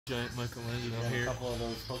Giant Michelangelo here. A couple of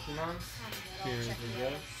those Pokemon. Here.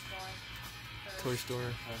 Toy store.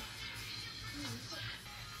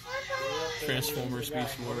 Transformers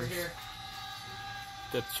Beast Wars.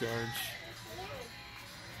 Depth charge.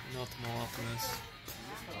 An Optimal Optimus.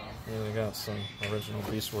 Yeah, we got some original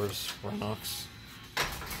Beast Wars Rhinox.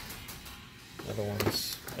 Other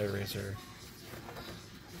ones, Eraser.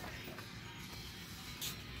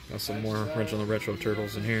 Got some more original retro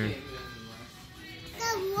turtles in here.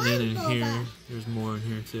 And then in here, there's more in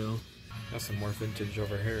here too. Got some more vintage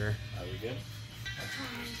over here. Are we good?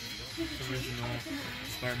 Original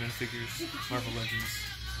Spider-Man figures, Marvel Legends.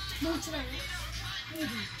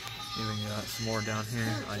 Even got some more down here.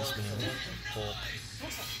 Iceman, Hulk,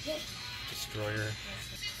 Destroyer,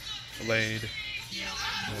 Blade,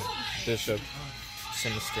 Bishop,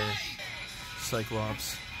 Sinister,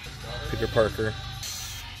 Cyclops, Peter Parker.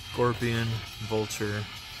 Scorpion, Vulture.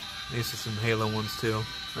 These are some Halo ones too.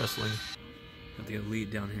 Wrestling. Got the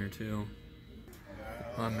Elite down here too.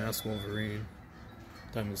 Unmasked Wolverine.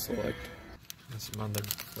 Time to select. And some other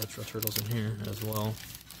retro turtles in here as well.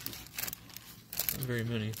 Not very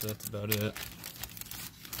many, but that's about it.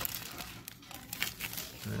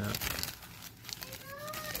 Yeah.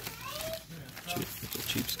 It's a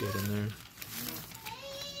cheapskate in there.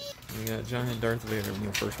 We got giant Darth Vader when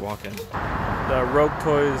you first walk in. The Rogue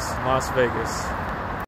Toys, Las Vegas.